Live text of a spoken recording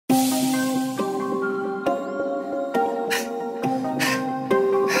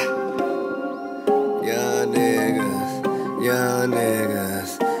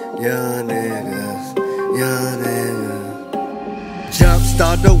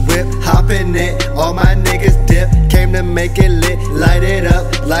start the whip, hop in it. All my niggas dip, came to make it lit. Light it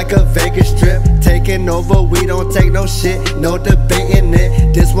up like a Vegas strip. Taking over, we don't take no shit, no debating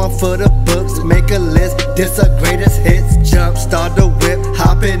it. This one for the books, make a list. This a greatest hits. Jump, start the whip,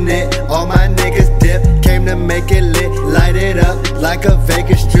 hop in it. All my niggas dip, came to make it lit. Light it up like a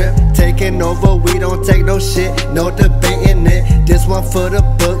Vegas strip. Taking over, we don't take no shit, no debating it. This one for the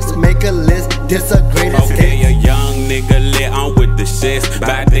books, make a list. This a greatest okay, hits. a young nigga lit, I'm with the shits.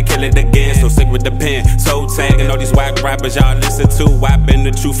 About to kill it again, so sick with the pen. So tagging all these whack rappers y'all listen to. I've been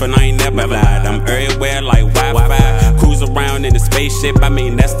the truth and I ain't never lied. I'm everywhere like Wi-Fi. Cruise around in the spaceship, I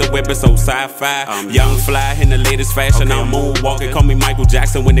mean that's the whip, it's so sci-fi. Young fly in the latest fashion, I'm moonwalking. Call me Michael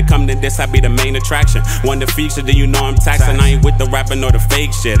Jackson, when it come to this I be the main attraction. One the feature, then you know I'm taxing. I ain't with the rapping or the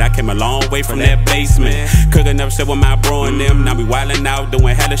fake shit, I came a long way from that basement. Cooking up shit with my bro and them. Now we wildin' out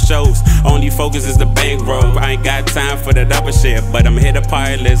doing hella shows. Only focus is the bankroll. I ain't got time for that other shit, but I'm here to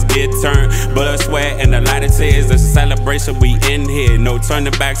party, let's get turned. Blood, sweat, and a lot of tears. It's a celebration, we in here. No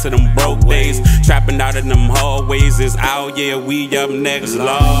turning back to them broke days. Trapping out in them hallways is out, yeah, we up next,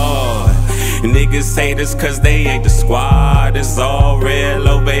 Lord. Niggas hate us cause they ain't the squad. It's all real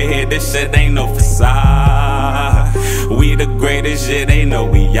over here, this shit ain't no facade. We the greatest shit, they know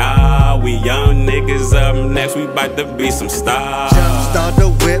we are. We young niggas up next, we bout to be some stars. Jump, start the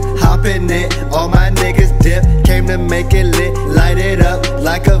whip, hop in it. All my niggas dip, came to make it lit. Light it up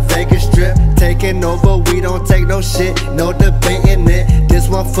like a Vegas strip. Taking over, we don't take no shit, no debating it. This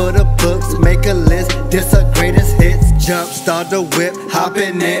one for the books, make a list. This a greatest hits. Jump, start the whip, hop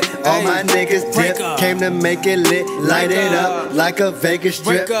in it. All my niggas dip, came to make it lit. Light it up like a Vegas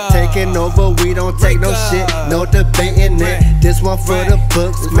strip. Taking over, we don't take no shit, no debating it. This one for the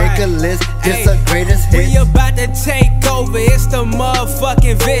books, make a list. This a greatest hits. We about to take over, it's the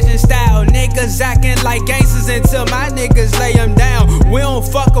motherfucking vision style. Niggas acting like gangsters until my niggas lay them down. We don't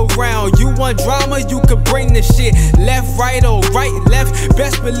fuck around. You want drama, you could bring the shit. Left, right, or right, left.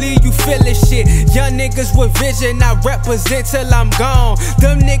 Best believe you feelin' shit. Young niggas with vision, I represent till I'm gone.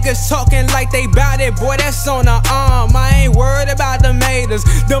 Them niggas talking like they bout it, boy, that's on the arm. I ain't worried about them haters.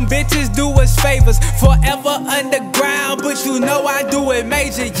 Them bitches do us favors. Forever underground, but you know I do it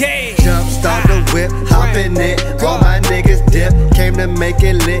major, yeah. Jump, start the whip, hop in it. All my niggas dip, came to make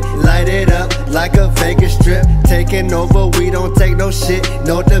it lit. Light it up like a Vegas strip. Taking over, we don't take no shit,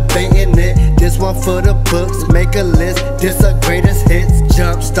 no debating it. This one for the books, make a list. This a greatest hits.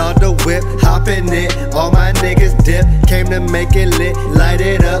 Jump, start the whip, hop in it. All my niggas dip, came to make it lit. Light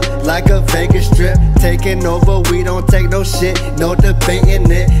it up like a Vegas strip. Taking over, we don't take no shit, no debating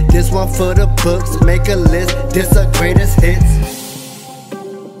it. This one for the books, make a list. This a greatest hits.